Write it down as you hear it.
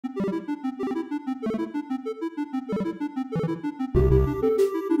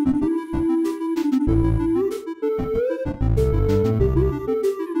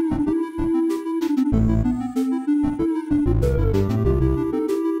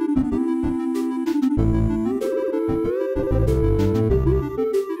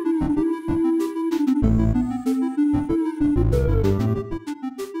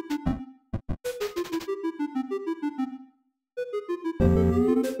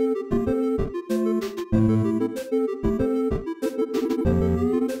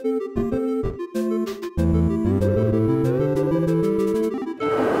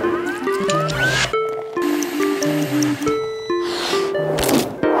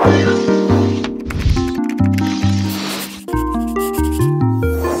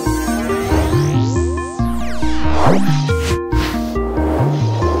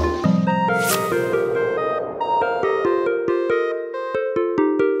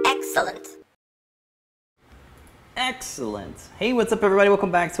Excellent. Hey, what's up everybody?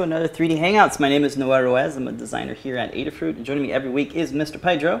 Welcome back to another 3D Hangouts. My name is Noah Ruiz. I'm a designer here at Adafruit, and joining me every week is Mr.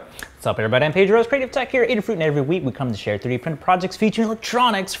 Pedro. What's up everybody? I'm Pedro, Creative Tech here at Adafruit, and every week we come to share 3D print projects featuring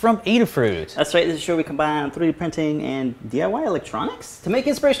electronics from Adafruit. That's right, this is a show we combine 3D printing and DIY electronics to make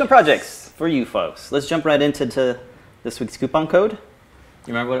inspirational projects for you folks. Let's jump right into this week's coupon code.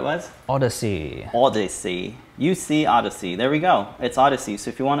 You remember what it was? Odyssey. Odyssey. UC Odyssey. There we go. It's Odyssey.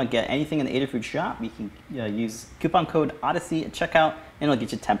 So if you want to get anything in the Adafruit shop, you can use coupon code Odyssey at checkout, and it'll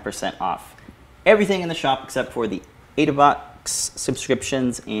get you 10% off. Everything in the shop except for the AdaBox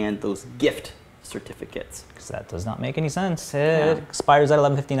subscriptions and those gift certificates. Because that does not make any sense. It expires at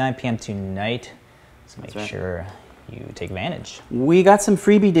 11:59 p.m. tonight. So make sure you take advantage. We got some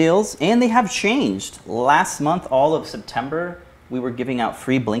freebie deals, and they have changed. Last month, all of September, we were giving out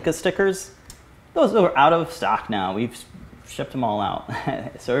free Blinka stickers. Those are out of stock now. We've shipped them all out.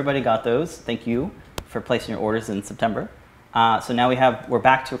 So everybody got those. Thank you for placing your orders in September. So now we're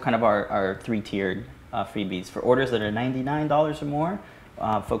back to kind of our three-tiered freebies. For orders that are $99 or more,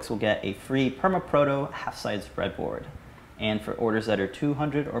 folks will get a free PermaProto half-size breadboard. And for orders that are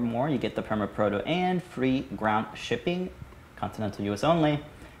 $200 or more, you get the PermaProto and free ground shipping, continental US only.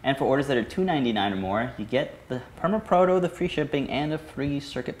 And for orders that are $299 or more, you get the PermaProto, the free shipping, and a free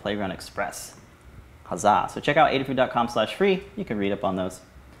Circuit Playground Express. Huzzah. So check out adafruit.com/free. You can read up on those.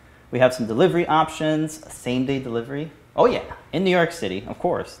 We have some delivery options, same-day delivery. Oh yeah, in New York City, of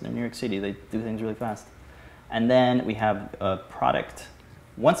course. In New York City, they do things really fast. And then we have a product,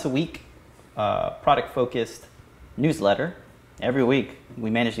 once a week, product-focused newsletter. Every week,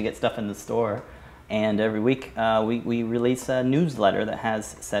 we manage to get stuff in the store. And every week, we release a newsletter that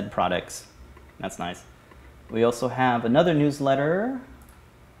has said products. That's nice. We also have another newsletter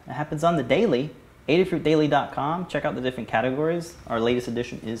that happens on the daily, adafruitdaily.com. Check out the different categories. Our latest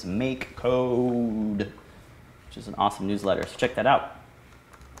edition is Make Code, which is an awesome newsletter, so check that out.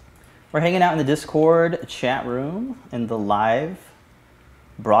 We're hanging out in the Discord chat room in the live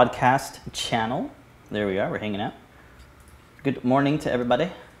broadcast channel. There we are, we're hanging out. Good morning to everybody.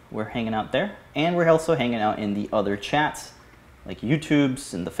 We're hanging out there, and we're also hanging out in the other chats, like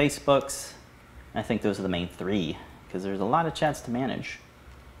YouTube's and the Facebooks. I think those are the main three, because there's a lot of chats to manage.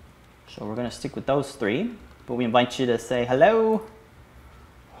 So we're gonna stick with those three, but we invite you to say hello.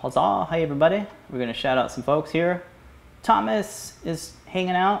 Huzzah, hi everybody. We're gonna shout out some folks here. Thomas is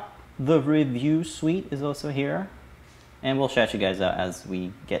hanging out. The Review Suite is also here. And we'll shout you guys out as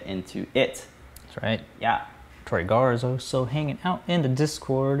we get into it. That's right. Yeah. Tori Gar is also hanging out in the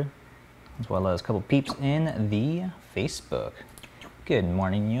Discord, as well as a couple peeps in the Facebook. Good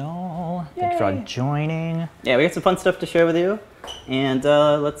morning, y'all. Thanks for joining. Yeah, we got some fun stuff to share with you. And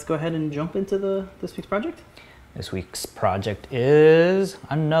let's go ahead and jump into this week's project. This week's project is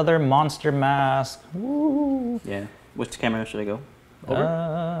another monster mask. Woo. Yeah. Which camera should I go?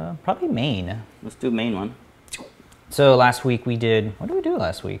 Over? Probably main. Let's do main one. So last week we did, what did we do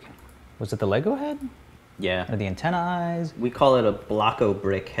last week? Was it the Lego head? Yeah. Or the antenna eyes? We call it a Blocko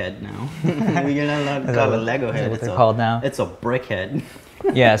brick head now. You're not allowed to call it a Lego head. Is that what they're called now? It's a brick head.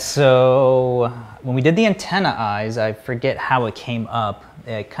 Yeah, so when we did the antenna eyes, I forget how it came up.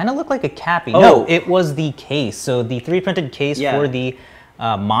 It kind of looked like a Cappy. Oh. No, it was the case. So the 3D printed case for the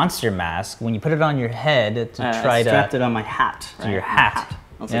monster mask, when you put it on your head to try to... I strapped it on my hat. To your hat.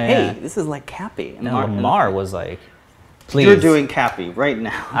 I was like, hey, this is like Cappy. And Lamar was like, please. You're doing Cappy right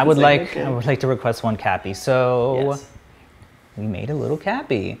now. I would like to request one Cappy. So we made a little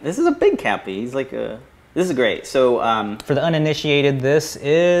Cappy. This is a big Cappy. He's like a... This is great. So for the uninitiated, this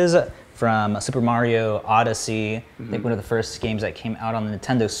is from Super Mario Odyssey. I think one of the first games that came out on the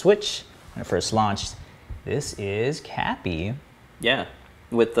Nintendo Switch when it first launched. This is Cappy. Yeah,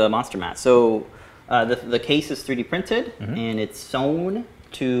 with the monster mat. So the case is 3D printed and it's sewn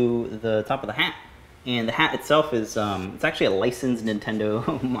to the top of the hat. And the hat itself is it's actually a licensed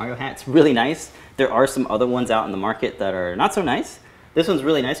Nintendo Mario hat. It's really nice. There are some other ones out in the market that are not so nice. This one's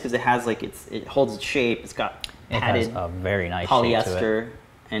really nice because it has like it holds its shape. It's got padded a very nice polyester, shape to it.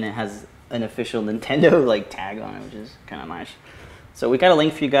 And it has an official Nintendo like tag on it, which is kind of nice. So we got a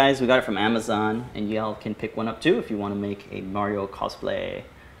link for you guys. We got it from Amazon, and y'all can pick one up too if you want to make a Mario cosplay.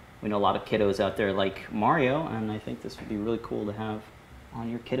 We know a lot of kiddos out there like Mario, and I think this would be really cool to have on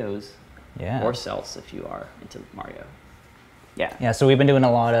your kiddos, or selves if you are into Mario. Yeah. Yeah. So we've been doing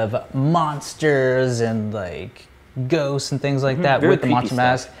a lot of monsters and like ghosts and things like that Very with the monster creepy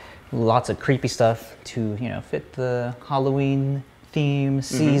mask. stuff. Lots of creepy stuff to, you know, fit the Halloween theme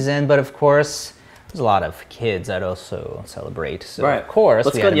season. But of course, there's a lot of kids that also celebrate. So of course,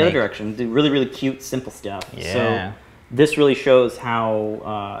 let's go the other direction. Do really, really cute, simple stuff. Yeah. So this really shows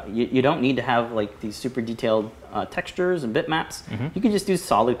how you don't need to have like these super detailed textures and bitmaps. You can just do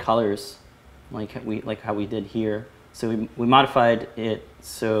solid colors, like how we did here. So we modified it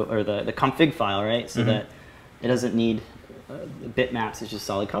or the config file, right? So that it doesn't need bitmaps. It's just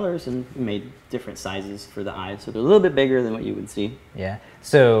solid colors, and we made different sizes for the eyes, so they're a little bit bigger than what you would see. Yeah.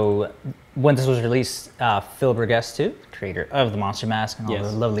 So when this was released, Phil Burgess, creator of the monster mask and all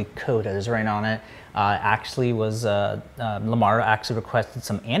the lovely code that is right on it, actually was Lamar actually requested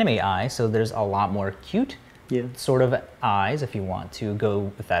some anime eyes. So there's a lot more cute sort of eyes. If you want to go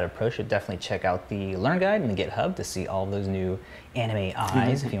with that approach, you definitely check out the Learn Guide and the GitHub to see all those new anime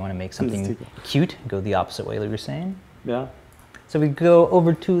eyes. If you want to make something cute, go the opposite way, like you were saying. Yeah. So we go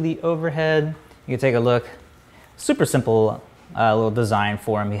over to the overhead. You can take a look. Super simple little design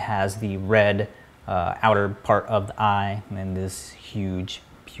for him. He has the red outer part of the eye and then this huge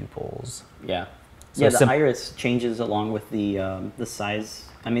pupils. Yeah. So the iris changes along with the size.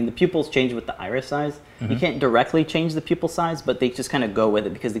 I mean, the pupils change with the iris size. You can't directly change the pupil size, but they just kind of go with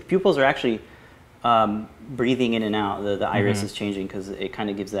it because the pupils are actually breathing in and out. The iris is changing because it kind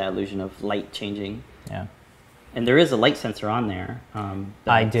of gives that illusion of light changing. Yeah. And there is a light sensor on there.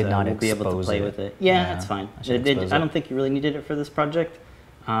 I did not we'll be able to play with it. Yeah, that's fine. I don't think you really needed it for this project,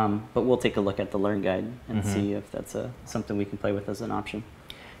 but we'll take a look at the Learn Guide and see if that's something we can play with as an option.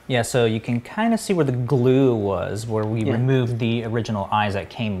 Yeah, so you can kind of see where the glue was, where we removed the original eyes that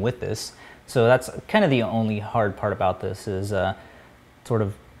came with this. So that's kind of the only hard part about this is sort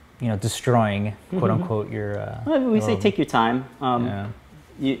of, you know, destroying, quote unquote, your... we say take your time.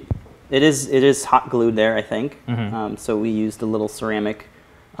 It is hot glued there, I think. So we used a little ceramic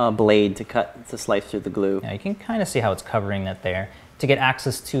blade to slice through the glue. Yeah, you can kind of see how it's covering that there. To get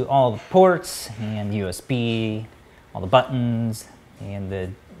access to all the ports and USB, all the buttons, and the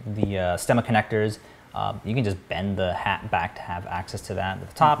stemma connectors, you can just bend the hat back to have access to that. At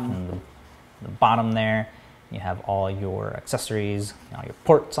the top and the bottom there, you have all your accessories, all your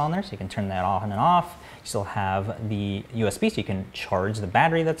ports on there, so you can turn that on and off. You still have the USB, so you can charge the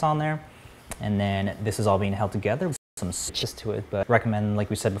battery that's on there. And then this is all being held together with some switches to it. But recommend, like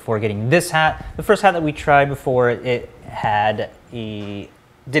we said before, getting this hat. The first hat that we tried before, it didn't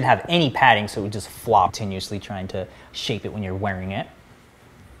have any padding, so it would just flop continuously trying to shape it when you're wearing it.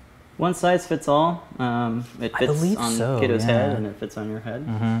 One size fits all. It fits on Kiddo's head, and it fits on your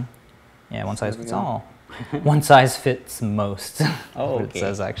head. Yeah, one size fits all. One size fits most. Oh, okay. It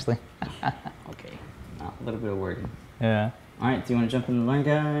says actually. Okay, a little bit of wording. Yeah. All right, do you want to jump in the Learn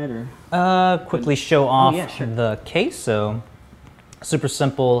Guide, or? Quickly show off the case. So, super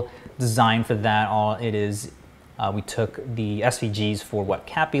simple design for that. All it is, we took the SVGs for what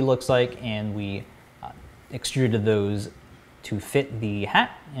Cappy looks like, and we extruded those to fit the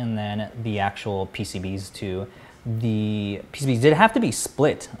hat, and then the actual PCBs too. The PCBs did have to be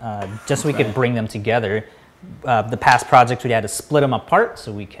split just so we could bring them together. The past projects we had to split them apart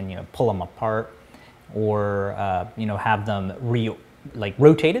so we can pull them apart, or have them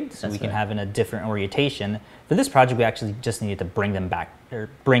rotated so we can have in a different orientation. For this project, we actually just needed to bring them back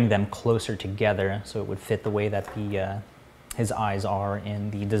or bring them closer together so it would fit the way that his eyes are in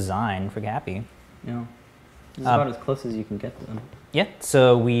the design for Cappy. Yeah. This is about as close as you can get to them. Yeah,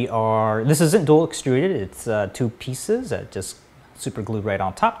 so this isn't dual extruded, it's 2 pieces that just super glued right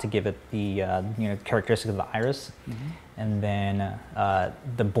on top to give it the characteristic of the iris. And then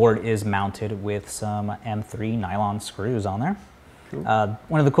the board is mounted with some M3 nylon screws on there. Cool.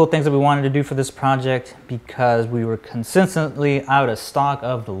 One of the cool things that we wanted to do for this project, because we were consistently out of stock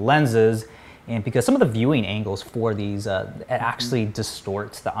of the lenses, and because some of the viewing angles for these, it actually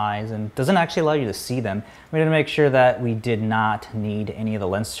distorts the eyes and doesn't actually allow you to see them. We had to make sure that we did not need any of the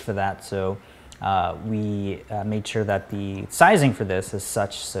lenses for that, so we made sure that the sizing for this is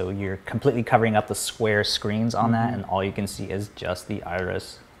such so you're completely covering up the square screens on that, and all you can see is just the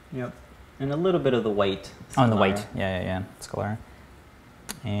iris. Yep, and a little bit of the white. Oh, and the white, yeah, Sclera.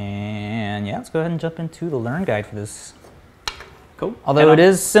 And yeah, let's go ahead and jump into the Learn Guide for this. Cool. Although it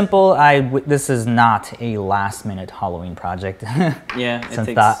is simple, this is not a last-minute Halloween project. Yeah, since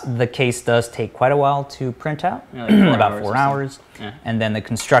the case does take quite a while to print out, like about 4 hours. Yeah. And then the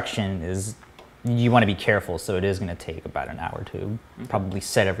construction is, you want to be careful, so it is going to take about an hour to probably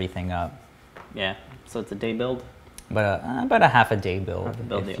set everything up. Yeah, so it's a day build? But about a half a day build.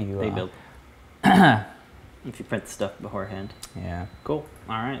 Day build. if you print the stuff beforehand. Yeah. Cool.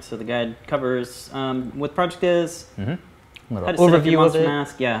 All right. So the guide covers what the project is. Little how to set up your overview of monster it.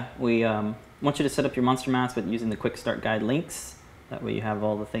 mask. Yeah, we want you to set up your monster mask with using the quick start guide links. That way you have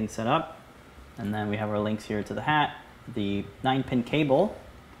all the things set up. And then we have our links here to the hat, the 9-pin cable,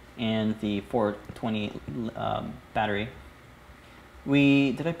 and the 420 battery.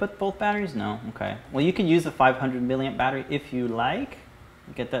 Did I put both batteries? No. Okay. Well, you can use a 500 milliamp battery if you like.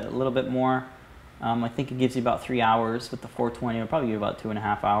 Get that a little bit more. I think it gives you about 3 hours with the 420. It'll probably give you about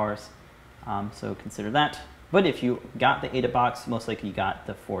 2.5 hours. So consider that. But if you got the ADA box, most likely you got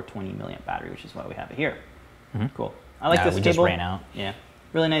the 420 milliamp battery, which is why we have it here. Cool. I like this we cable. just ran out. Yeah.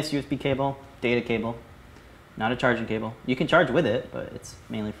 Really nice USB cable, data cable. Not a charging cable. You can charge with it, but it's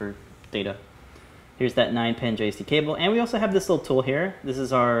mainly for data. Here's that 9-pin JST cable. And we also have this little tool here. This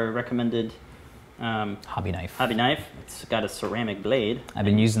is our recommended hobby knife. Hobby knife. It's got a ceramic blade. I've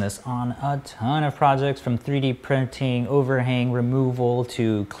been using this on a ton of projects, from 3D printing, overhang removal,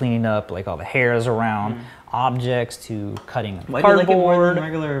 to cleaning up like all the hairs around objects, to cutting Why cardboard. do you like it more than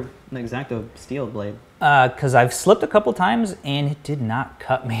regular X-Acto steel blade? Because I've slipped a couple times and it did not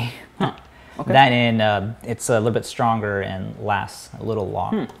cut me. Okay. That and it's a little bit stronger and lasts a little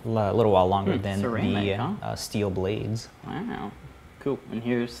little while longer than ceramic, the steel blades. Wow. Cool. And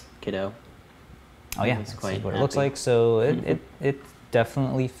here's Kiddo. Oh yeah, He's that's quite what it looks happy. like. So it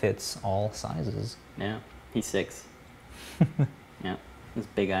definitely fits all sizes. Yeah. He's 6. Yeah. His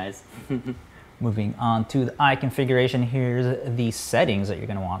big eyes. Moving on to the eye configuration, here's the settings that you're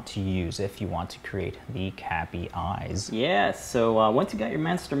going to want to use if you want to create the Cappy eyes. Yeah, so once you got your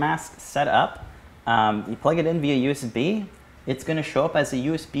monster mask set up, you plug it in via USB. It's going to show up as a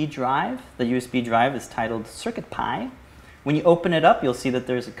USB drive. The USB drive is titled CircuitPy. When you open it up, you'll see that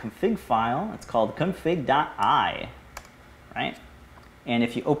there's a config file. It's called config.i, right? And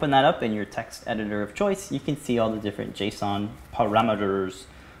if you open that up in your text editor of choice, you can see all the different JSON parameters.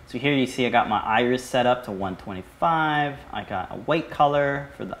 So here you see I got my iris set up to 125. I got a white color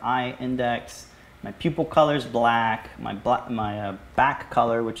for the eye index. My pupil color is black. My back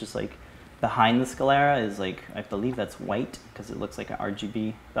color, which is like behind the sclera, is like, I believe that's white because it looks like an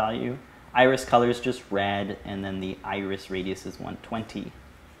RGB value. Iris color is just red, and then the iris radius is 120.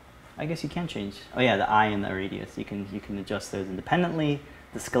 I guess you can change. Oh yeah, the eye and the radius. You can adjust those independently.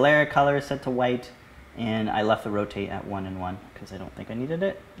 The sclera color is set to white. And I left the rotate at 1 and 1 because I don't think I needed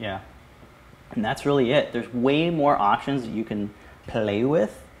it. Yeah. And that's really it. There's way more options that you can play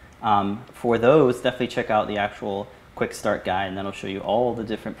with. For those, definitely check out the actual quick start guide, and that'll show you all the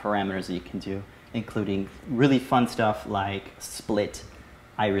different parameters that you can do, including really fun stuff like split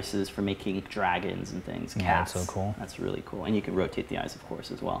irises for making dragons and things. Yeah, Cats. that's so cool. That's really cool. And you can rotate the eyes, of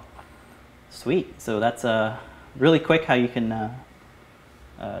course, as well. Sweet. So that's really quick how you can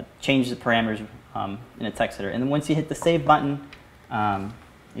change the parameters in a text editor. And then once you hit the save button,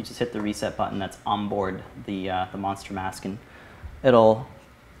 you just hit the reset button that's on board the monster mask, and it'll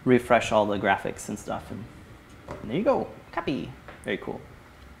refresh all the graphics and stuff. And there you go, Cappy. Very cool.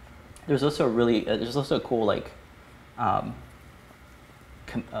 There's also a cool like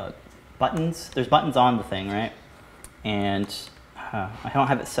buttons. There's buttons on the thing, right? And I don't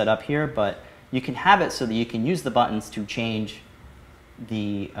have it set up here, but you can have it so that you can use the buttons to change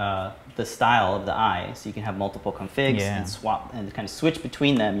the style of the eye, so you can have multiple configs and swap and kind of switch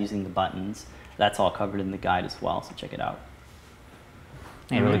between them using the buttons. That's all covered in the guide as well, so check it out.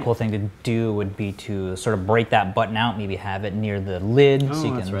 And a really cool thing to do would be to sort of break that button out, maybe have it near the lid so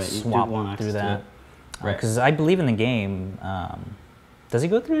you can swap through that. Because I believe in the game, does he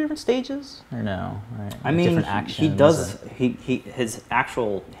go through different stages or no? Right. I mean, different actions. He does. His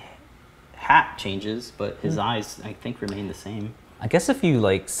actual hat changes, but his eyes, I think, remain the same. I guess if you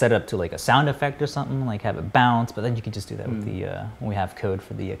like set it up to like a sound effect or something, like have it bounce, but then you can just do that with the when we have code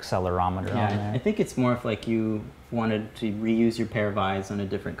for the accelerometer on there. I think it's more if like you wanted to reuse your pair of eyes on a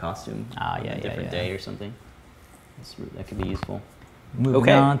different costume, on a different day or something. That could be useful.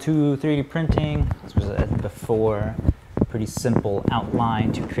 Moving on to 3D printing. This was before. Pretty simple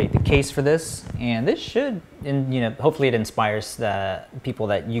outline to create the case for this, and this should, hopefully it inspires the people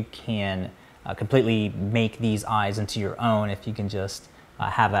that you can completely make these eyes into your own if you can just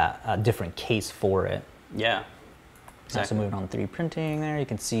have a different case for it. Yeah. Exactly. So moving on to 3D printing there, you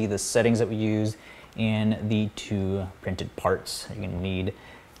can see the settings that we used and the 2 printed parts. You're going to need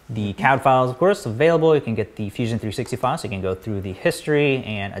the CAD files, of course, available. You can get the Fusion 360 file, so you can go through the history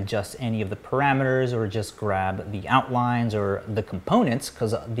and adjust any of the parameters, or just grab the outlines or the components,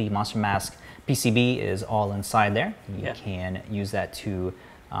 because the Monster Mask PCB is all inside there. You can use that to,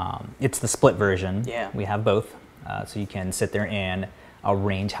 it's the split version. Yeah. We have both, so you can sit there and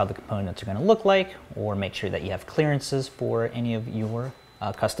arrange how the components are going to look like, or make sure that you have clearances for any of your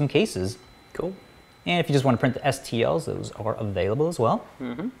custom cases. Cool. And if you just want to print the STLs, those are available as well.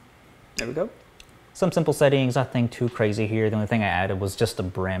 There we go. Some simple settings, nothing too crazy here. The only thing I added was just a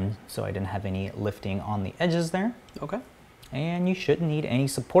brim, so I didn't have any lifting on the edges there. Okay. And you shouldn't need any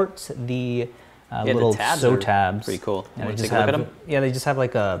supports. The little sew tabs. Pretty cool. Yeah, Want to take a look at them? Yeah, they just have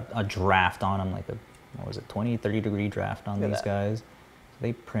like a draft on them, like a, what was it, 20, 30 degree draft on these guys.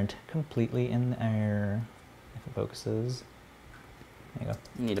 They print completely in the air. If it focuses. There you go.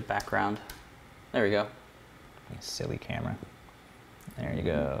 You need a background. There we go. Silly camera. There you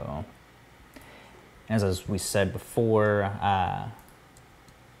go. As we said before,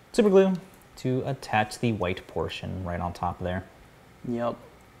 super glue to attach the white portion right on top there. Yep.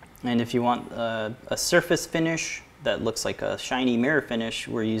 And if you want a surface finish that looks like a shiny mirror finish,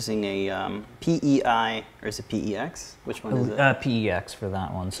 we're using a PEI, or is it PEX? Which one is it? PEX for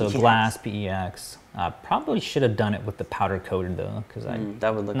that one. So glass PEX. Probably should have done it with the powder coated though, because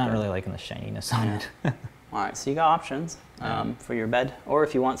that would look not good. really liking the shininess on it. All right, so you got options for your bed, or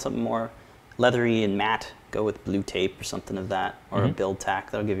if you want something more leathery and matte, go with blue tape or something of that, or a build tack.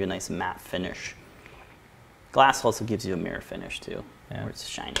 That'll give you a nice matte finish. Glass also gives you a mirror finish too, where it's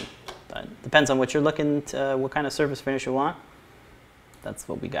shiny. But depends on what you're looking to, what kind of surface finish you want. That's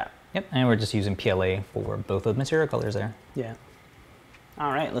what we got. Yep, and we're just using PLA for both of the material colors there. Yeah.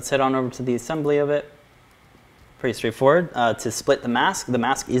 All right, let's head on over to the assembly of it. Pretty straightforward. To split the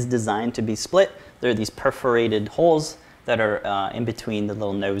mask is designed to be split. There are these perforated holes that are in between the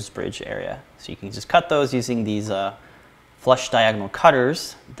little nose bridge area. So you can just cut those using these flush diagonal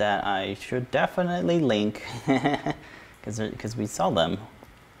cutters that I should definitely link because we sell them.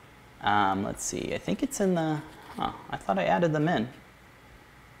 Let's see, I think it's in the, I thought I added them in.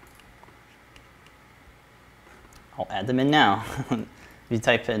 I'll add them in now. If you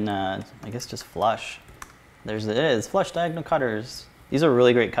type in, I guess just flush, it is, flush diagonal cutters. These are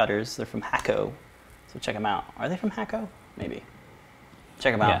really great cutters. They're from Hacko, so check them out. Are they from Hacko? Maybe.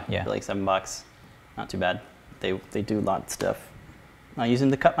 Check them out. Yeah. They're like $7. Not too bad. They do a lot of stuff. I use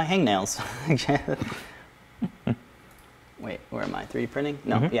them to cut my hangnails. Wait, where am I? 3D printing?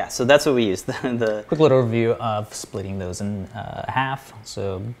 No, yeah, so that's what we use. The quick little overview of splitting those in half.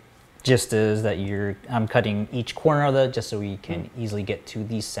 So gist is that I'm cutting each corner of it just so we can easily get to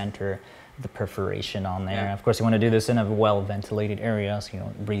the center of the perforation on there. Of course, you want to do this in a well-ventilated area so you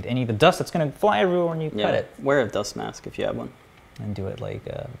don't breathe any of the dust that's going to fly everywhere when you cut it. Wear a dust mask if you have one. And do it like,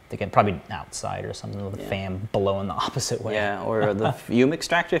 again, probably outside or something with a fan blowing the opposite way. Yeah, or the fume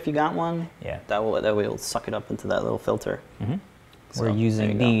extractor if you got one. Yeah. That way it'll suck it up into that little filter. So, we're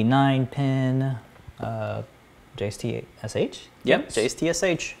using the 9-pin JST SH? Yep,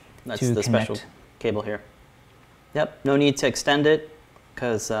 JST SH. That's the special cable here. Yep, no need to extend it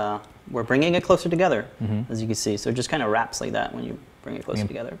because we're bringing it closer together, as you can see. So it just kind of wraps like that when you bring it closer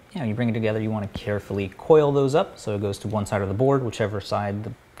together. Yeah, when you bring it together, you want to carefully coil those up so it goes to one side of the board, whichever side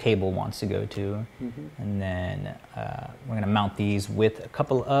the cable wants to go to. And then we're going to mount these with a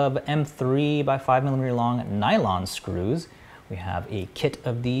couple of M3 by 5mm long nylon screws. We have a kit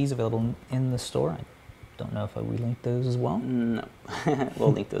of these available in the store. I don't know if we link those as well. No,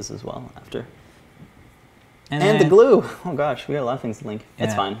 we'll link those as well after. And the glue. Oh gosh, we got a lot of things to link. Yeah.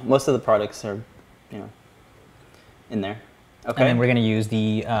 It's fine. Most of the products are, in there. Okay. And then we're going to use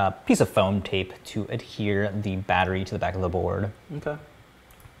the piece of foam tape to adhere the battery to the back of the board. Okay.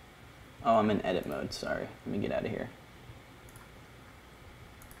 Oh, I'm in edit mode. Sorry. Let me get out of here.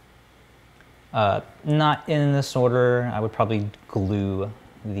 Not in this order. I would probably glue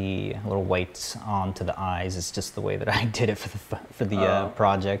the little whites onto the eyes. It's just the way that I did it for the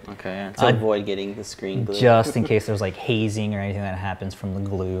project. Okay, yeah. To avoid getting the screen glue. Just in case there's like hazing or anything that happens from the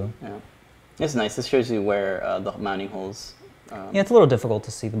glue. Yeah. It's nice. This shows you where the mounting holes. Yeah, it's a little difficult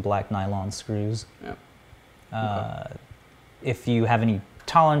to see the black nylon screws. Yeah. If you have any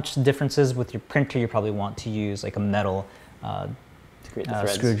tolerance differences with your printer, you probably want to use like a metal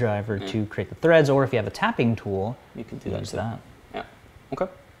screwdriver to create the threads, or if you have a tapping tool, you can do use that. Yeah. Okay.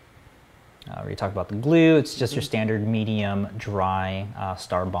 We talked about the glue. It's just your standard medium dry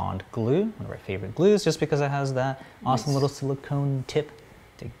Star Bond glue, one of our favorite glues, just because it has that awesome little silicone tip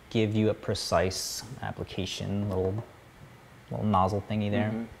to give you a precise application, little nozzle thingy there.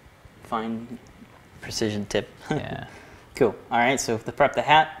 Fine precision tip. Yeah. Cool. All right, so to prep the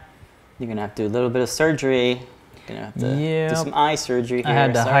hat, you're gonna have to do a little bit of surgery. You're gonna have to do some eye surgery here. I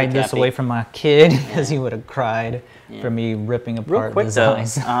had to hide this away from my kid because he would have cried for me ripping apart his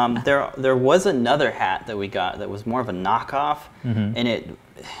eyes. There was another hat that we got that was more of a knockoff, and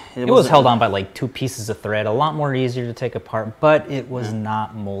It was held on by like 2 pieces of thread, a lot more easier to take apart, but it was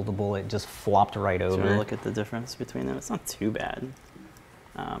not moldable. It just flopped right over. So look at the difference between them. It's not too bad.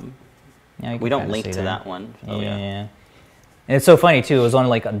 Yeah, we don't link to that one. Oh, yeah. And it's so funny too. It was only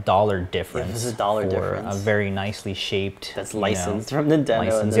like $1 difference. Yeah, it was $1 difference. A very nicely shaped. That's licensed from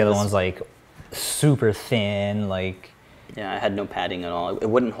Nintendo. The other one's like super thin, like. Yeah, it had no padding at all. It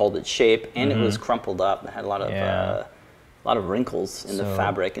wouldn't hold its shape, and it was crumpled up. It had a lot of wrinkles in the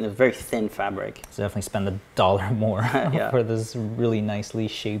fabric, and a very thin fabric. So definitely spend $1 more for this really nicely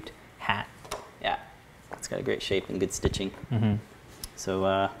shaped hat. Yeah, it's got a great shape and good stitching.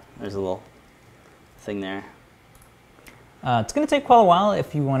 So there's a little thing there. It's going to take quite a while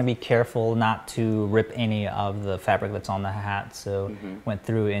if you want to be careful not to rip any of the fabric that's on the hat. So went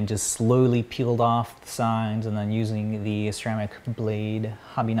through and just slowly peeled off the sides, and then using the ceramic blade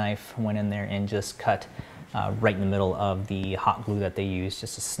hobby knife went in there and just cut right in the middle of the hot glue that they used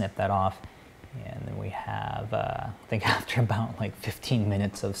just to snip that off. And then we have, I think after about like 15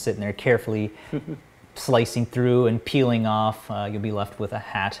 minutes of sitting there carefully slicing through and peeling off, you'll be left with a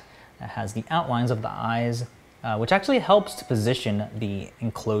hat that has the outlines of the eyes, which actually helps to position the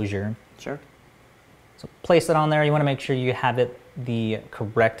enclosure. Sure. So place it on there. You want to make sure you have it the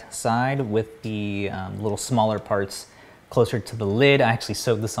correct side with the little smaller parts closer to the lid. I actually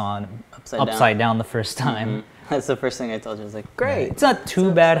sewed this on upside down the first time. That's the first thing I told you. I was like, great. It's not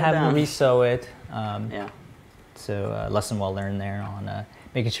too bad having to re-sew it. Yeah. So lesson well learned there on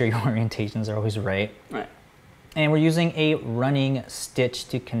making sure your orientations are always right. Right. And we're using a running stitch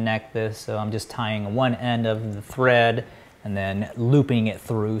to connect this. So I'm just tying one end of the thread and then looping it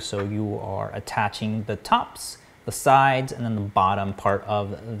through. So you are attaching the tops, the sides, and then the bottom part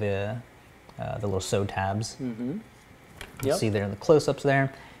of the little sew tabs. You see there the close-ups there.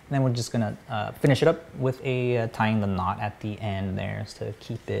 And then we're just gonna finish it up with a tying the knot at the end there to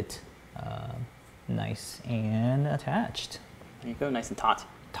keep it nice and attached. There you go, nice and taut.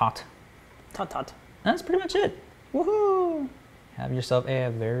 Taut. Taut, taut. That's pretty much it. Woohoo! Have yourself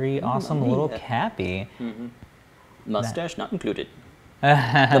a very awesome little Cappy. Mustache not included.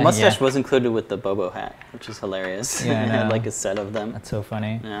 The mustache was included with the Bobo hat, which is hilarious. Yeah, I had know. like a set of them. That's so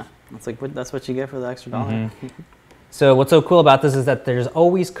funny. Yeah, it's like that's what you get for the extra $1. So what's so cool about this is that there's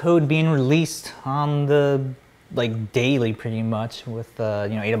always code being released on the like daily, pretty much, with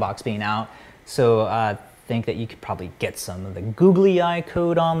AdaBox being out. So I think that you could probably get some of the googly eye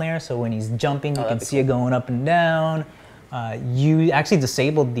code on there. So when he's jumping, you can see it going up and down. You actually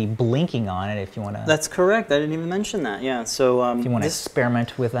disabled the blinking on it if you want to. That's correct. I didn't even mention that. Yeah. So if you want to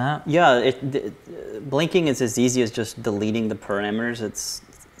experiment with that. Yeah, blinking is as easy as just deleting the parameters. It's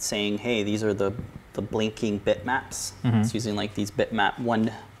saying, hey, these are the blinking bitmaps. It's using like these bitmap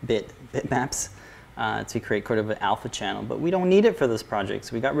 1-bit bitmaps to create kind of an alpha channel. But we don't need it for this project,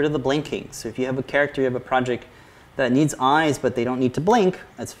 so we got rid of the blinking. So if you have a character, you have a project that needs eyes, but they don't need to blink,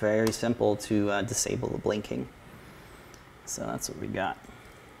 it's very simple to disable the blinking. So that's what we got.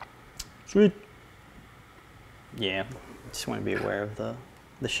 Sweet. Yeah, just want to be aware of the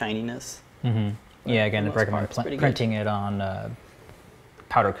shininess. Yeah, again, I'd recommend printing it on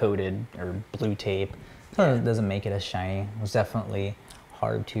powder coated or blue tape. So it doesn't make it as shiny. It was definitely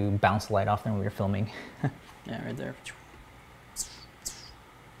hard to bounce light off when we were filming. Yeah, right there.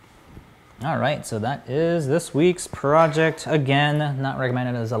 All right, so that is this week's project. Again, not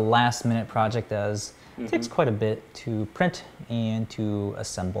recommended as a last minute project, as it takes quite a bit to print and to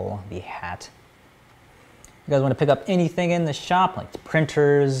assemble the hat. If you guys want to pick up anything in the shop, like the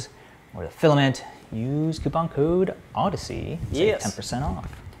printers or the filament, use coupon code Odyssey to save 10%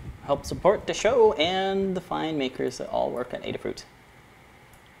 off. Help support the show and the fine makers that all work at Adafruit.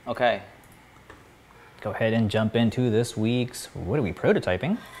 Okay. Go ahead and jump into this week's, what are we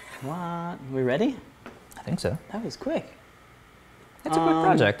prototyping? What? Are we ready? I think so. That was quick. It's a quick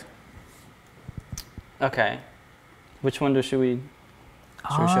project. Okay. Which one should we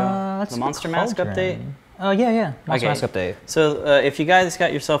show? The Monster Mask update? Oh, yeah. Monster Mask update. So if you guys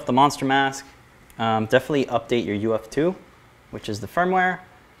got yourself the Monster Mask, definitely update your UF2, which is the firmware.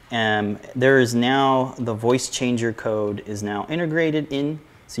 There is now, the voice changer code is now integrated in,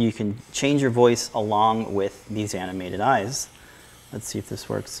 so you can change your voice along with these animated eyes. Let's see if this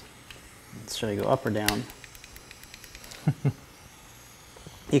works. Should I go up or down?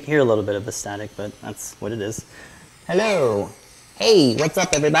 You can hear a little bit of the static, but that's what it is. Hello. Hey, what's up,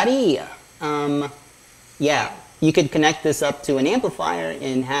 everybody? Yeah, you could connect this up to an amplifier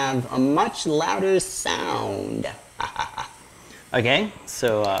and have a much louder sound. Okay,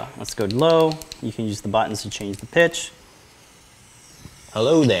 so let's go low. You can use the buttons to change the pitch.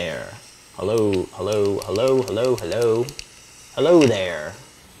 Hello there. Hello, hello, hello, hello, hello. Hello there.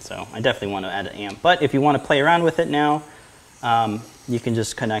 So I definitely want to add an amp. But if you want to play around with it now, you can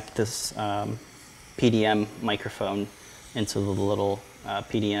just connect this PDM microphone into the little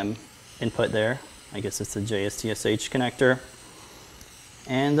PDM input there. I guess it's a JST SH connector.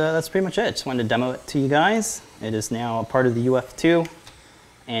 And that's pretty much it. Just wanted to demo it to you guys. It is now a part of the UF2,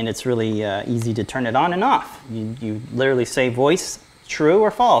 and it's really easy to turn it on and off. You literally say voice, true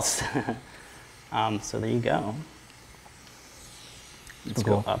or false. So there you go. Let's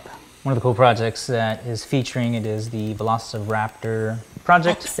go up. One of the cool projects that is featuring it is the Velociraptor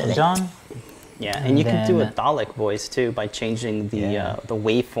project from John. Yeah, and you can do a Dalek voice too by changing the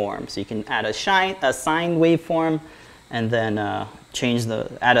waveform. So you can add a sine waveform, and then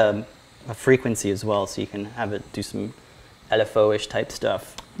add a frequency as well, so you can have it do some LFO-ish type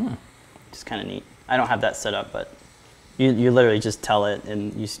stuff. Just kind of neat. I don't have that set up, but you literally just tell it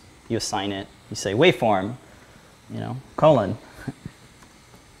and you assign it. You say waveform, colon.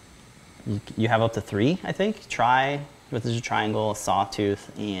 You have up to 3, I think. Which is a triangle, a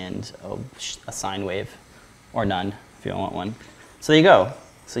sawtooth, and a sine wave, or none if you don't want one. So there you go.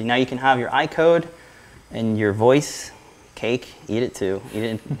 So now you can have your iCode and your voice cake. Eat it too. Eat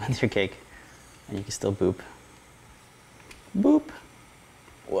it with your cake, and you can still boop. Boop.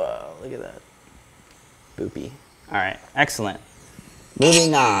 Whoa! Look at that. Boopy. All right. Excellent.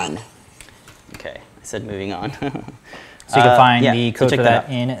 Moving on. Okay, I said moving on. So you can find the code for that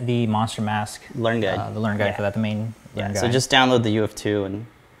in the Monster Mask Learn Guide. The Learn Guide for that, the main Learn Guide. So just download the UF2 and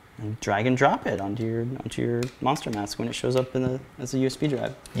drag and drop it onto your Monster Mask when it shows up as a USB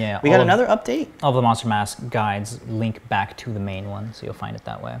drive. Yeah. We got another update. All the Monster Mask guides link back to the main one, so you'll find it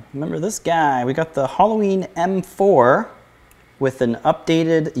that way. Remember this guy? We got the HalloWing M4 with an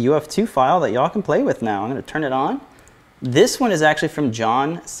updated UF2 file that y'all can play with now. I'm going to turn it on. This one is actually from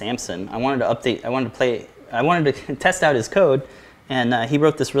John Sampson. I wanted to test out his code, and he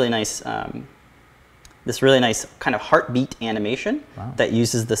wrote this really nice kind of heartbeat animation that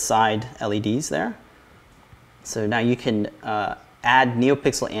uses the side LEDs there. So now you can add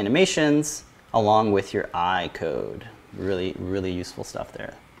NeoPixel animations along with your eye code. Really, really useful stuff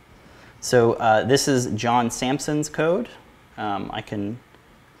there. So this is John Sampson's code. I can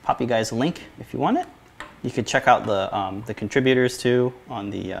pop you guys a link if you want it. You could check out the contributors too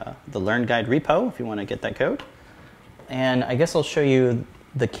on the Learn Guide repo if you want to get that code. And I guess I'll show you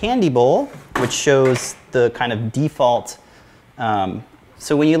the candy bowl, which shows the kind of default.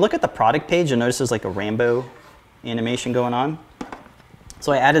 So when you look at the product page, you'll notice there's like a rainbow animation going on.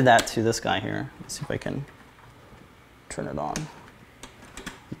 So I added that to this guy here. Let's see if I can turn it on.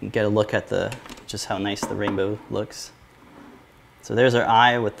 You can get a look at just how nice the rainbow looks. So there's our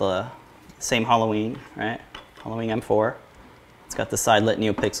eye with the same HalloWing, right? HalloWing M4. It's got the side lit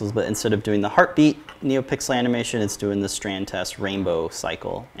NeoPixels, but instead of doing the heartbeat NeoPixel animation, it's doing the strand test rainbow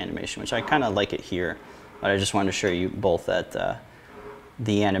cycle animation, which I kind of like it here. But I just wanted to show you both that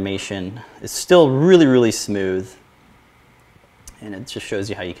the animation is still really, really smooth. And it just shows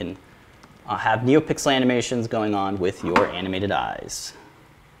you how you can have NeoPixel animations going on with your animated eyes.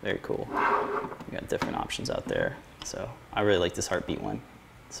 Very cool. You got different options out there. So I really like this heartbeat one.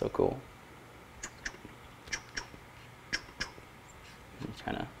 It's so cool. It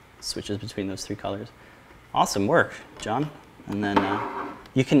kind of switches between those 3 colors. Awesome work, John. And then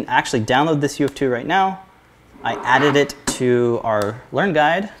you can actually download this UF2 right now. I added it to our Learn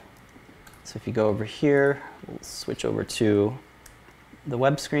Guide. So if you go over here, we'll switch over to the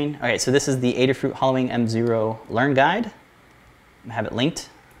web screen. Okay, so this is the Adafruit HalloWing M0 Learn Guide. I have it linked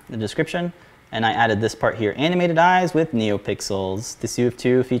in the description. And I added this part here, animated eyes with NeoPixels. This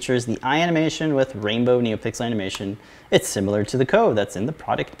UF2 features the eye animation with rainbow NeoPixel animation. It's similar to the code that's in the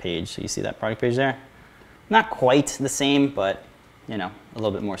product page. So you see that product page there? Not quite the same, but a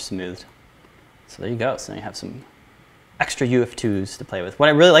little bit more smooth. So there you go. So now you have some extra UF2s to play with. What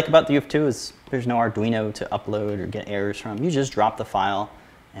I really like about the UF2 is there's no Arduino to upload or get errors from. You just drop the file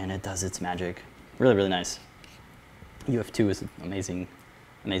and it does its magic. Really, really nice. UF2 is an amazing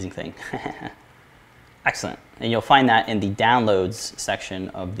thing. Excellent. And you'll find that in the downloads section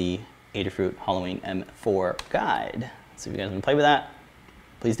of the Adafruit HalloWing M4 guide. So if you guys want to play with that,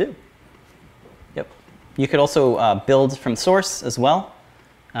 please do. Yep. You could also build from source as well.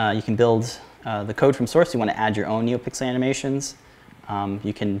 You can build the code from source. You want to add your own NeoPixel animations.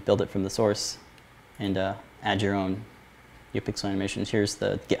 You can build it from the source and add your own NeoPixel animations. Here's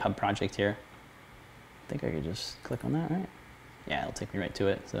the GitHub project here. I think I could just click on that, right? Yeah, it'll take me right to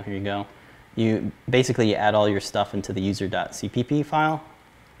it. So here you go. You add all your stuff into the user.cpp file.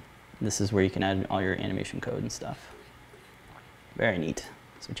 This is where you can add all your animation code and stuff. Very neat.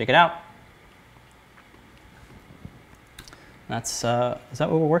 So check it out. That's is that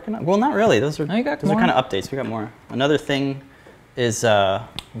what we're working on? Well, not really. Those are you got those are more? kind of updates. We got more. Another thing is the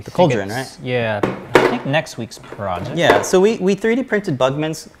Cauldron, right? Yeah, I think next week's project. Yeah. So we 3D printed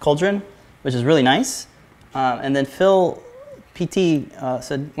Bugman's Cauldron, which is really nice. And then Phil PT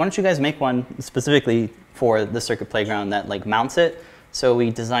said, "Why don't you guys make one specifically for the Circuit Playground that like mounts it?" So we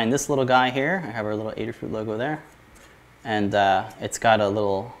designed this little guy here. I have our little Adafruit logo there, and it's got a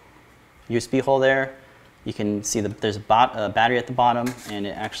little USB hole there. You can see there's a battery at the bottom, and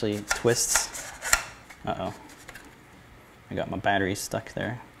it actually twists. Uh-oh. I got my battery stuck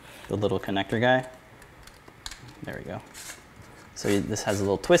there. The little connector guy. There we go. So this has a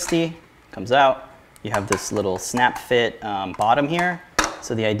little twisty, comes out. You have this little snap fit bottom here.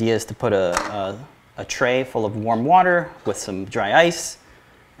 So the idea is to put a tray full of warm water with some dry ice,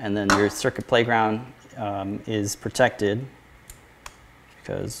 and then your Circuit Playground is protected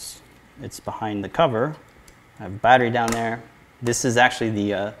because it's behind the cover. I have a battery down there. This is actually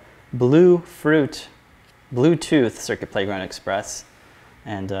the Bluetooth Circuit Playground Express,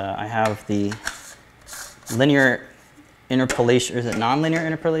 and I have the linear interpolation, or is it non-linear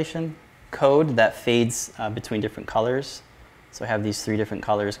interpolation code that fades between different colors. So I have these 3 different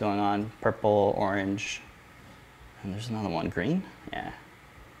colors going on: purple, orange, and there's another one, green. Yeah.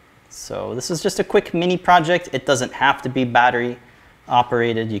 So this is just a quick mini project. It doesn't have to be battery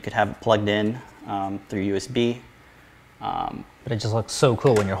operated. You could have it plugged in through USB. But it just looks so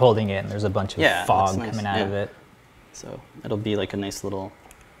cool when you're holding it and there's a bunch of fog coming out of it. So it'll be like a nice little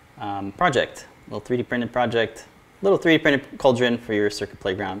project, little 3D printed project, little 3D printed Cauldron for your Circuit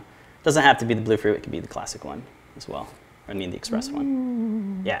Playground. Doesn't have to be the blue fruit, it could be the classic one as well. I mean the express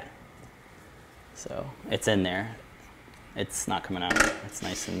one. Yeah. So it's in there. It's not coming out. It's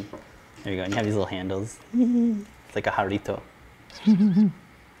nice, and there you go. And you have these little handles. It's like a jarrito.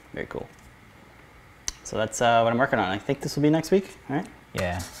 Very cool. So that's what I'm working on. I think this will be next week, all right?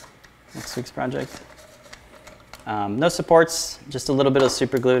 Yeah. Next week's project. No supports, just a little bit of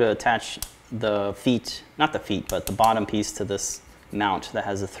super glue to attach the feet, not the feet, but the bottom piece to this mount that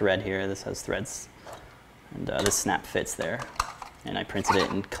has a thread here. This has threads, and this snap fits there. And I printed it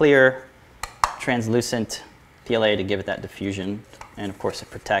in clear, translucent PLA to give it that diffusion. And of course it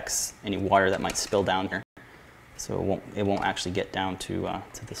protects any water that might spill down here. So it won't actually get down to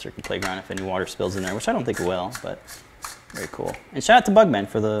the Circuit Playground if any water spills in there, which I don't think it will, but very cool. And shout out to Bugman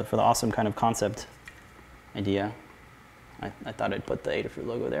for the awesome kind of concept idea. I thought I'd put the Adafruit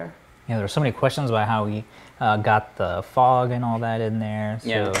logo there. Yeah, there were so many questions about how we got the fog and all that in there. So.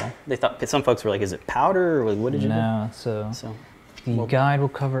 Yeah, they thought, some folks were like, is it powder, or what did you do? No, so the guide will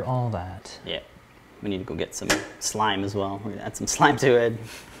cover all that. Yeah, we need to go get some slime as well. We're gonna add some slime to it,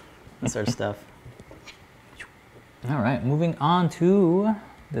 that sort of stuff. All right, moving on to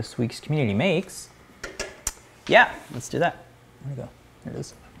this week's Community Makes. Yeah, let's do that. There we go. There it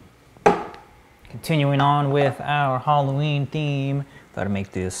is. Continuing on with our Halloween theme, thought I'd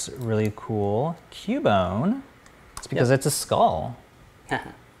make this really cool Cubone. It's because it's a skull.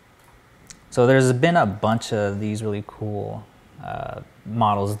 So there's been a bunch of these really cool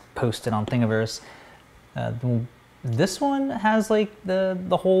models posted on Thingiverse. This one has like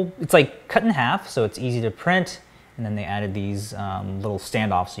the whole, it's like cut in half, so it's easy to print. And then they added these little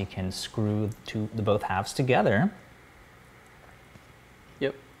standoffs so you can screw the both halves together.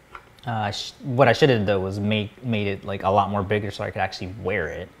 Yep. What I should have done though was made it like a lot more bigger so I could actually wear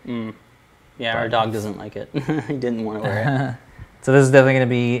it. Mm. Yeah, our dog doesn't like it. He didn't want to wear it. So this is definitely going to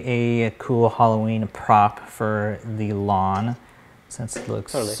be a cool Halloween prop for the lawn, since it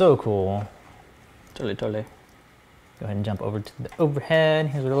looks so cool. Totally. Go ahead and jump over to the overhead.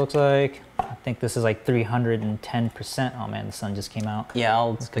 Here's what it looks like. I think this is like 310%. Oh man, the sun just came out. Yeah,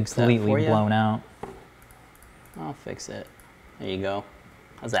 I'll fix that for you. Completely blown out. I'll fix it. There you go.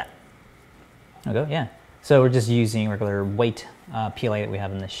 How's that? Okay, yeah. So we're just using regular white PLA that we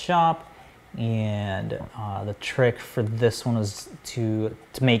have in the shop. And the trick for this one was to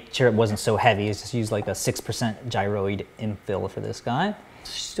make sure it wasn't so heavy, is just use like a 6% gyroid infill for this guy. It's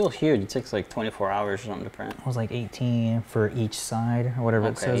still huge. It takes like 24 hours or something to print. It was like 18 for each side, or whatever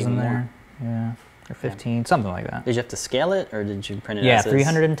it says in there. More. Yeah, or 15, something like that. Did you have to scale it, or did you print it as is?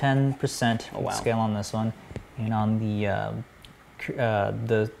 310% scale on this one. And on the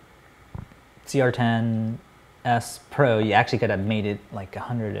CR10S Pro, you actually could have made it like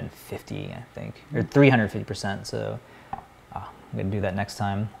 150, I think, or 350%. So I'm gonna do that next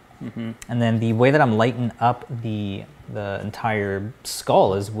time. Mm-hmm. And then the way that I'm lighting up the entire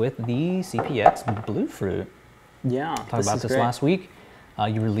skull is with the CPX Blue Fruit. Yeah, Talked about this last week.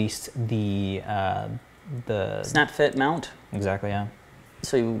 You released the snap fit mount. Exactly, yeah.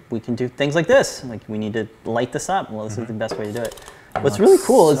 So we can do things like this. Like we need to light this up. Well, this is the best way to do it. And What's really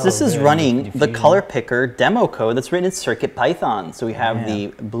cool is so this is good. running the Diffusion. color picker demo code that's written in CircuitPython. So we have the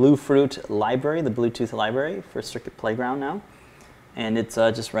Bluefruit library, the Bluetooth library for Circuit Playground now. And it's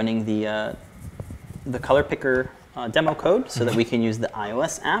just running the color picker demo code so that we can use the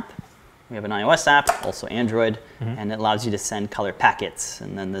iOS app. We have an iOS app, also Android, and it allows you to send color packets.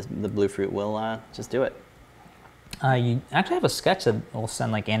 And then the Bluefruit will just do it. You actually have a sketch that will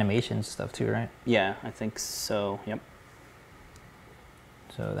send like animation stuff too, right? Yeah, I think so. Yep.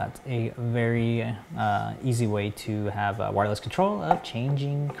 So that's a very easy way to have wireless control of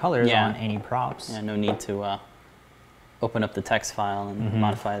changing colors on any props. Yeah, no need to open up the text file and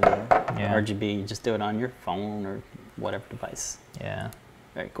modify the RGB. You just do it on your phone or whatever device. Yeah.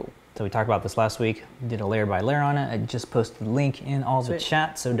 Very cool. So we talked about this last week. We did a layer by layer on it. I just posted the link in all the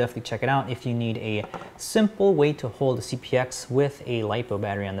chat, so definitely check it out if you need a simple way to hold a CPX with a LiPo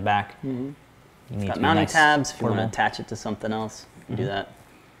battery on the back. You need got mounting tabs if you want to attach it to something else. You can do that.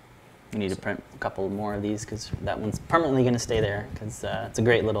 You need to print a couple more of these because that one's permanently going to stay there because it's a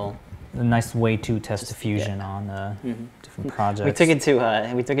great little... A nice way to test diffusion on different projects. We took it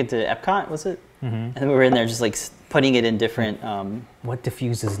to Epcot, was it? And then we were in there just like putting it in different... what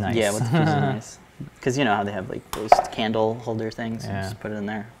diffuses nice. Yeah, what diffuses nice. Because you know how they have like those candle holder things. Yeah. Just put it in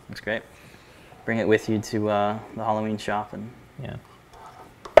there. Looks great. Bring it with you to the Halloween shop and... Yeah.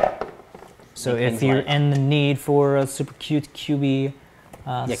 So if you're in the need for a super cute QB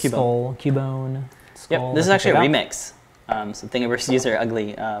skull, Cubone skull... Yep, this is actually a remix. So Thingiverse user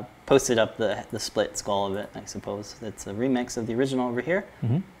Ugly posted up the split skull of it, I suppose. It's a remix of the original over here.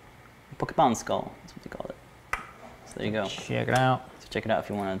 Pokemon skull, that's what they call it. So there you go. Check it out. So check it out if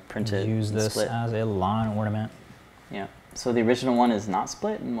you want to print it. Use this split. as a lawn ornament. Yeah. So the original one is not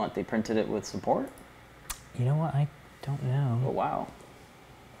split, and what, they printed it with support? You know what, I don't know. Oh wow.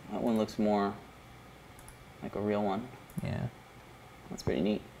 That one looks more like a real one. Yeah. That's pretty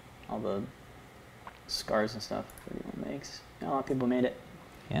neat. All the scars and stuff everyone makes. Yeah, a lot of people made it.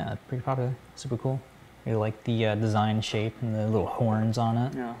 Yeah, pretty popular. Super cool. Really like the design shape and the little horns on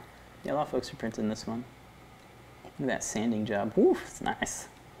it. Yeah. Yeah, a lot of folks are printing this one. Look at that sanding job. Woof, it's nice.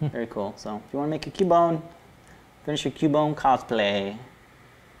 Very cool. So if you want to make a Cubone, finish your Cubone cosplay.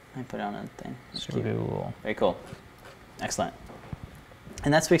 I put it on a thing. Super cool. Very cool. Excellent.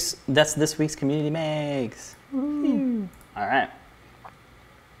 And that's this week's Community Makes. All right.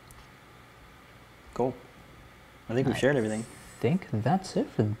 Cool. I think we've shared everything. I think that's it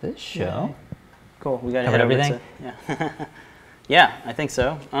for this show. Yeah. Cool. We got to covered everything. Yeah. Yeah, I think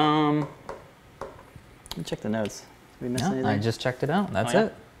so. Let me check the notes. Did we miss anything? I just checked it out. That's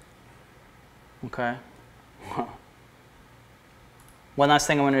it. Okay. One last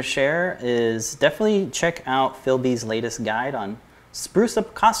thing I want to share is definitely check out Philby's latest guide on spruce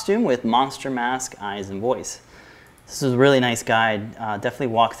up costume with monster mask, eyes, and voice. This is a really nice guide. Definitely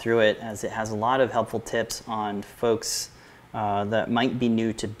walk through it as it has a lot of helpful tips on folks that might be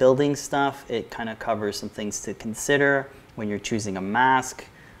new to building stuff. It kind of covers some things to consider when you're choosing a mask,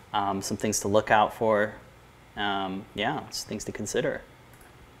 some things to look out for. Yeah, just things to consider.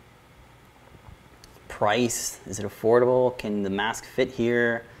 Price, is it affordable? Can the mask fit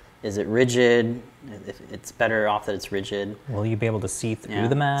here? Is it rigid? If it's better off that it's rigid. Will you be able to see through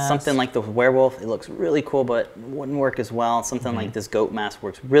the mask? Something like the werewolf, it looks really cool, but wouldn't work as well. Something like this goat mask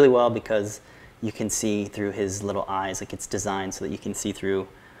works really well because you can see through his little eyes. Like it's designed so that you can see through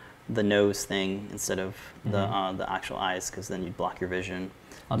the nose thing instead of the actual eyes, because then you'd block your vision.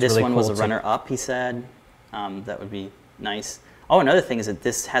 This really one was a runner-up, he said. That would be nice. Oh, another thing is that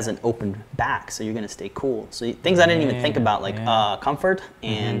this has an open back, so you're going to stay cool. So things I didn't even think about, like comfort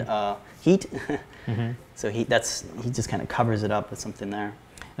and heat. So he just kind of covers it up with something there.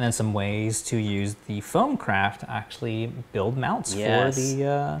 And then some ways to use the foam craft to actually build mounts for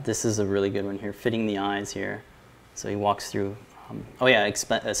the... This is a really good one here, fitting the eyes here. So he walks through,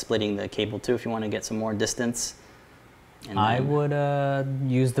 splitting the cable too if you want to get some more distance. And I would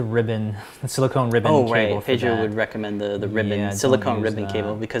use the ribbon, the silicone ribbon cable. Oh, right. Pedro would recommend the ribbon, silicone ribbon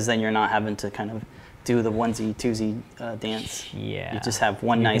cable, because then you're not having to kind of do the onesie, twosie dance. Yeah. You just have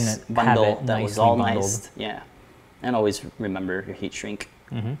one nice bundle that was all nice. Yeah. And always remember your heat shrink.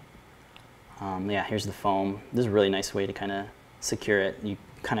 Yeah, here's the foam. This is a really nice way to kind of secure it. You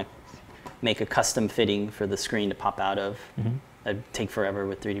kind of make a custom fitting for the screen to pop out of. That'd take forever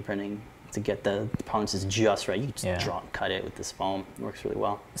with 3D printing to get the tolerances just right. You can just draw and cut it with this foam. It works really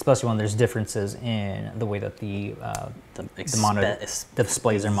well. Especially when there's differences in the way that the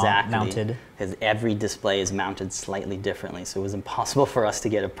displays are mounted. Because every display is mounted slightly differently, so it was impossible for us to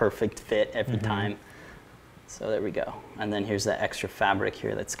get a perfect fit every time. So there we go. And then here's that extra fabric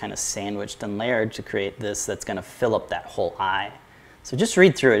here that's kind of sandwiched and layered to create this that's going to fill up that whole eye. So just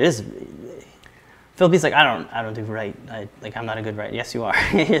read through it. It is, Phil B's like, I don't do right. I'm not a good writer. Yes, you are.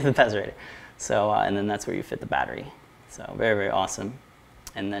 You're the best writer. So, and then that's where you fit the battery. So very, very awesome.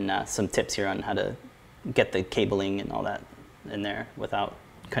 And then some tips here on how to get the cabling and all that in there without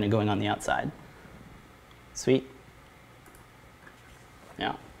kind of going on the outside. Sweet.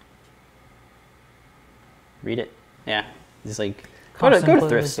 Yeah. Read it. Yeah. Just like, go to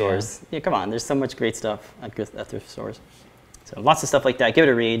thrift stores. Yeah, come on. There's so much great stuff at thrift stores. So lots of stuff like that. Give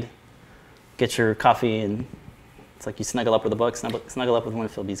it a read. Get your coffee, and it's like you snuggle up with a book, snuggle up with one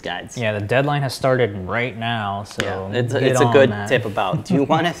of Phil B's guides. Yeah, the deadline has started right now, so yeah, it's a good tip about, do you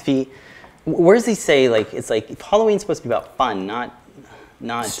want to be, where does he say, like, it's like, Halloween's supposed to be about fun, not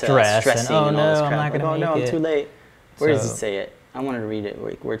stressing and all this crap. I'm not gonna make I'm it. too late. Where does he say it? I wanted to read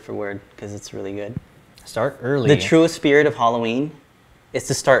it word for word, because it's really good. Start early. The truest spirit of Halloween is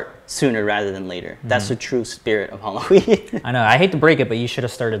to start sooner rather than later. That's the true spirit of Halloween. I know, I hate to break it, but you should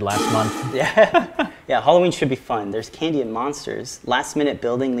have started last month. Yeah, Halloween should be fun. There's candy and monsters. Last minute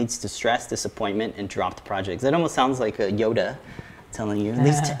building leads to stress, disappointment, and dropped projects. That almost sounds like a Yoda telling you, it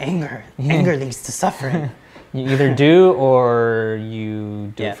leads to anger. Anger leads to suffering. You either do or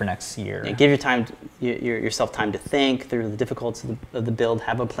you do it for next year. Yeah, give yourself time to think through the difficulties of the build.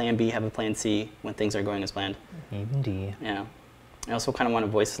 Have a plan B, have a plan C when things are going as planned. Even D. Yeah. I also kind of want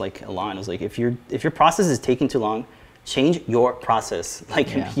to voice like Alon. Is like, if your process is taking too long, change your process.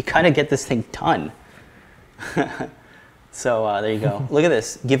 Like you kind of get this thing done. So there you go. Look at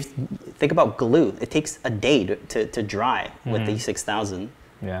this. Think about glue. It takes a day to dry with the E6000.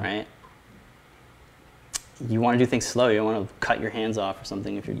 Yeah. Right. You want to do things slow. You don't want to cut your hands off or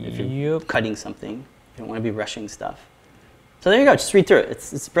something if you're cutting something. You don't want to be rushing stuff. So there you go. Just read through it.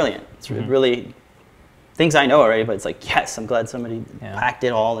 It's brilliant. It's really things I know already, but it's like, yes, I'm glad somebody packed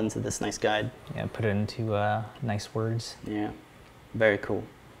it all into this nice guide. Yeah, put it into nice words. Yeah, very cool.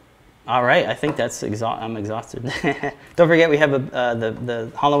 All right, I think that's I'm exhausted. Don't forget, we have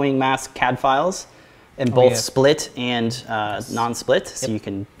the HalloWing mask CAD files in both split and non-split, so you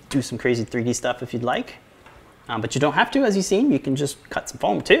can do some crazy 3D stuff if you'd like. But you don't have to, as you've seen. You can just cut some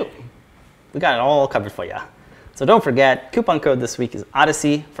foam too. We got it all covered for you. So don't forget, coupon code this week is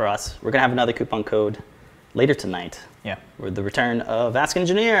Odyssey for us. We're gonna have another coupon code later tonight. Yeah. With the return of Ask an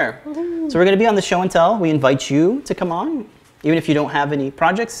Engineer. So we're gonna be on the show and tell. We invite you to come on. Even if you don't have any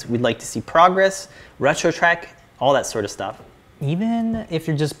projects, we'd like to see progress, retro track, all that sort of stuff. Even if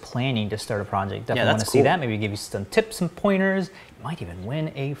you're just planning to start a project, definitely want to see that. Maybe give you some tips and pointers. You might even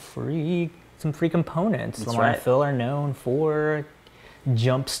win some free components. Lamar and Phil are known for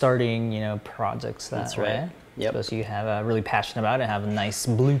jump starting, projects that way. Right. Yep. So you have really passionate about it, have a nice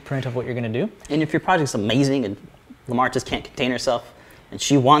blueprint of what you're going to do. And if your project's amazing and Lamar just can't contain herself, and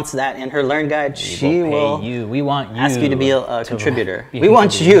she wants that in her Learn Guide, she will We want you ask you to be a contributor. We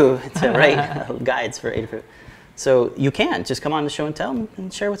want you to write guides for Adafruit. So you can just come on the show and tell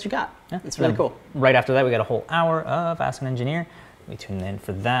and share what you got. Yeah. It's really cool. Right after that, we got a whole hour of Ask an Engineer. We tune in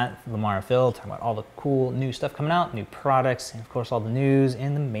for that. Lamar and Phil talking about all the cool new stuff coming out, new products, and of course all the news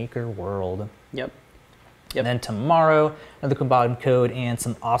in the maker world. Yep. And then tomorrow, another coupon code and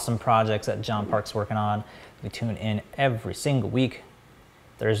some awesome projects that John Park's working on. We tune in every single week.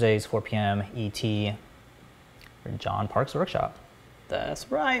 Thursdays, 4 p.m. ET for John Park's workshop. That's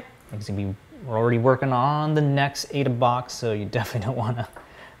right. We're already working on the next AdaBox, so you definitely don't want to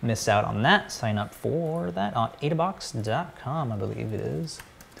miss out on that. Sign up for that on adabox.com, I believe it is.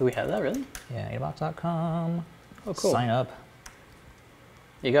 Do we have that, really? Yeah, adabox.com. Oh, cool. Sign up.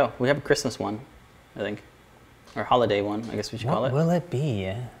 There you go. We have a Christmas one, I think. Or holiday one, I guess we should call it. What will it be?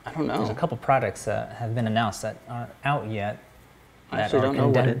 I don't know. There's a couple products that have been announced that aren't out yet. I actually don't know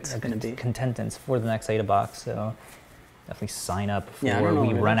what it's going to be. Contentants for the next AdaBox, so definitely sign up before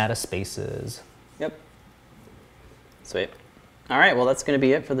we run out of spaces. Yep. Sweet. All right, well, that's going to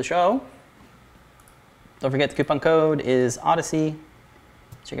be it for the show. Don't forget the coupon code is Odyssey.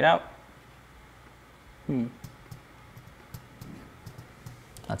 Check it out.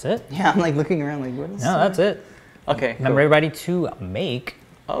 That's it? Yeah, I'm like looking around like, what is No, that's it. Okay, Remember everybody to make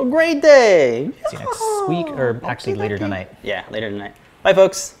a great day. See you next week, or actually later tonight. Yeah, later tonight. Bye,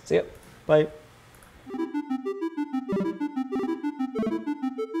 folks. See ya. Bye.